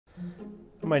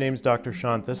my name is Dr.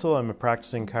 Shawn Thistle. I'm a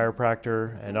practicing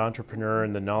chiropractor and entrepreneur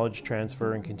in the knowledge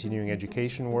transfer and continuing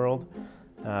education world,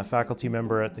 faculty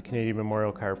member at the Canadian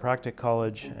Memorial Chiropractic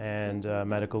College, and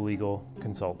medical legal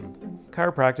consultant.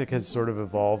 Chiropractic has sort of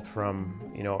evolved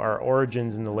from, our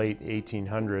origins in the late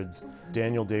 1800s.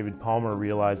 Daniel David Palmer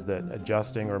realized that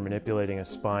adjusting or manipulating a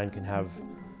spine can have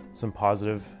some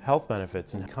positive health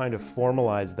benefits and kind of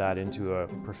formalized that into a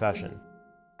profession.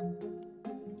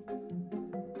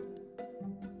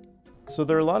 So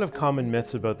there are a lot of common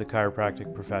myths about the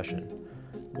chiropractic profession.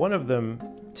 One of them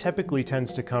typically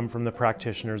tends to come from the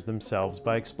practitioners themselves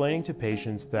by explaining to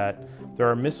patients that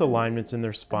there are misalignments in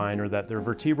their spine or that their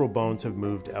vertebral bones have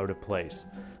moved out of place.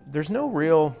 There's no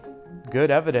real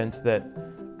good evidence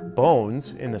that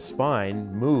bones in the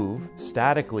spine move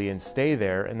statically and stay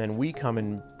there, and then we come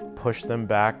and push them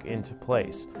back into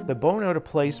place. The bone out of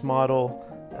place model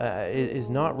is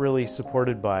not really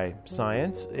supported by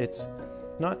science. It's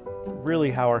not really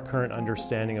how our current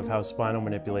understanding of how spinal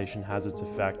manipulation has its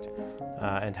effect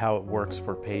and how it works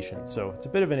for patients. So it's a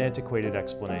bit of an antiquated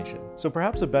explanation. So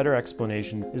perhaps a better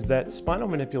explanation is that spinal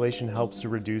manipulation helps to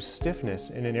reduce stiffness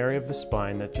in an area of the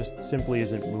spine that just simply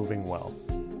isn't moving well.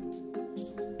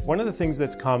 One of the things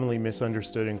that's commonly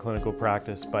misunderstood in clinical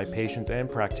practice by patients and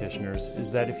practitioners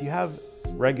is that if you have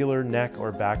regular neck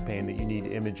or back pain that you need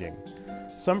imaging.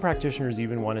 Some practitioners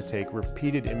even want to take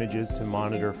repeated images to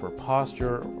monitor for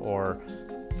posture or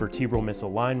vertebral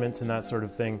misalignments and that sort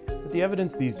of thing, but the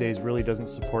evidence these days really doesn't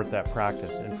support that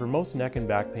practice, and for most neck and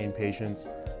back pain patients,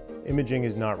 imaging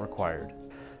is not required.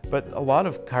 But a lot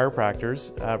of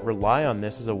chiropractors rely on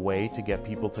this as a way to get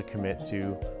people to commit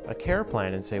to a care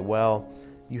plan and say, well,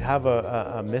 you have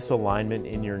a misalignment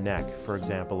in your neck, for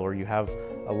example, or you have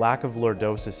a lack of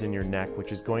lordosis in your neck,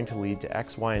 which is going to lead to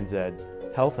X, Y, and Z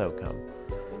health outcome.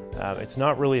 It's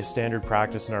not really a standard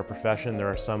practice in our profession. There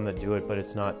are some that do it, but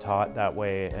it's not taught that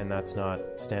way, and that's not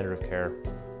standard of care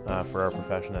for our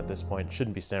profession at this point. It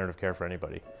shouldn't be standard of care for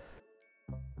anybody.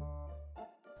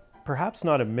 Perhaps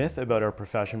not a myth about our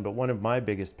profession, but one of my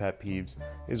biggest pet peeves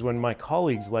is when my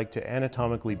colleagues like to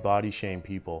anatomically body shame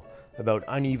people about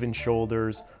uneven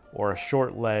shoulders or a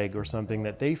short leg or something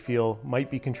that they feel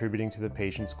might be contributing to the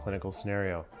patient's clinical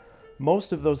scenario.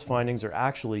 Most of those findings are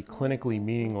actually clinically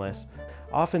meaningless.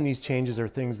 Often these changes are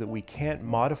things that we can't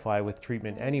modify with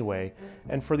treatment anyway,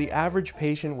 and for the average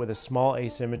patient with a small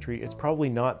asymmetry, it's probably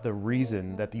not the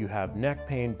reason that you have neck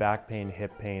pain, back pain,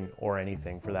 hip pain, or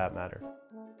anything for that matter.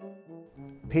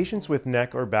 Patients with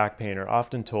neck or back pain are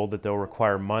often told that they'll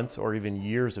require months or even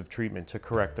years of treatment to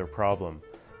correct their problem.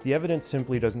 The evidence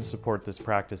simply doesn't support this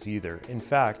practice either. In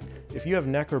fact, if you have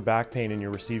neck or back pain and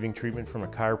you're receiving treatment from a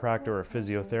chiropractor or a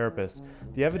physiotherapist,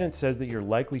 the evidence says that you're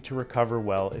likely to recover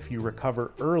well if you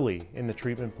recover early in the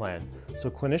treatment plan.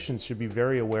 So clinicians should be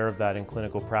very aware of that in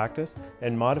clinical practice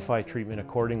and modify treatment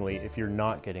accordingly if you're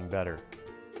not getting better.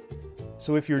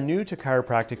 So if you're new to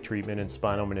chiropractic treatment and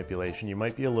spinal manipulation, you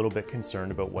might be a little bit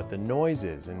concerned about what the noise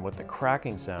is and what the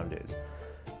cracking sound is.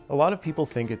 A lot of people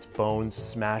think it's bones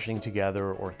smashing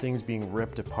together or things being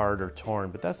ripped apart or torn,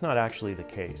 but that's not actually the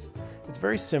case. It's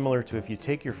very similar to if you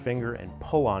take your finger and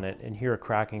pull on it and hear a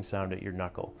cracking sound at your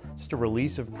knuckle. Just a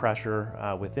release of pressure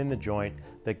within the joint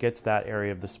that gets that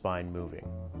area of the spine moving.